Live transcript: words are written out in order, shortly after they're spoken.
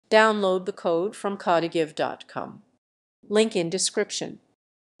Download the code from codegive.com. Link in description.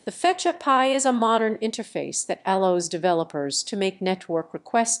 The Fetch API is a modern interface that allows developers to make network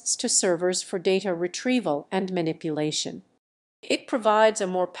requests to servers for data retrieval and manipulation. It provides a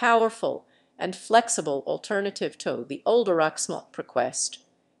more powerful and flexible alternative to the older xmlhttprequest,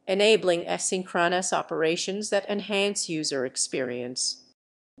 enabling asynchronous operations that enhance user experience.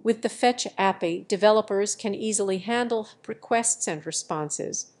 With the Fetch API, developers can easily handle requests and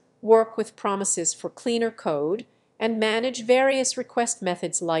responses, work with promises for cleaner code, and manage various request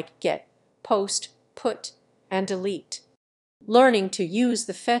methods like get, post, put, and delete. Learning to use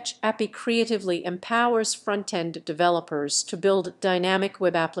the Fetch API creatively empowers front-end developers to build dynamic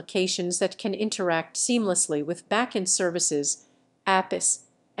web applications that can interact seamlessly with backend services, APIs,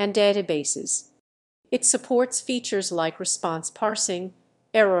 and databases. It supports features like response parsing,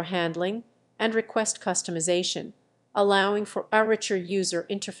 error handling, and request customization, allowing for a richer user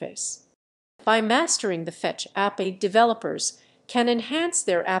interface. By mastering the Fetch API, developers can enhance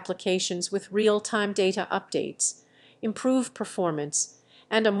their applications with real-time data updates, improve performance,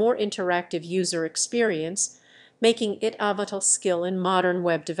 and a more interactive user experience, making it a vital skill in modern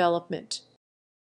web development.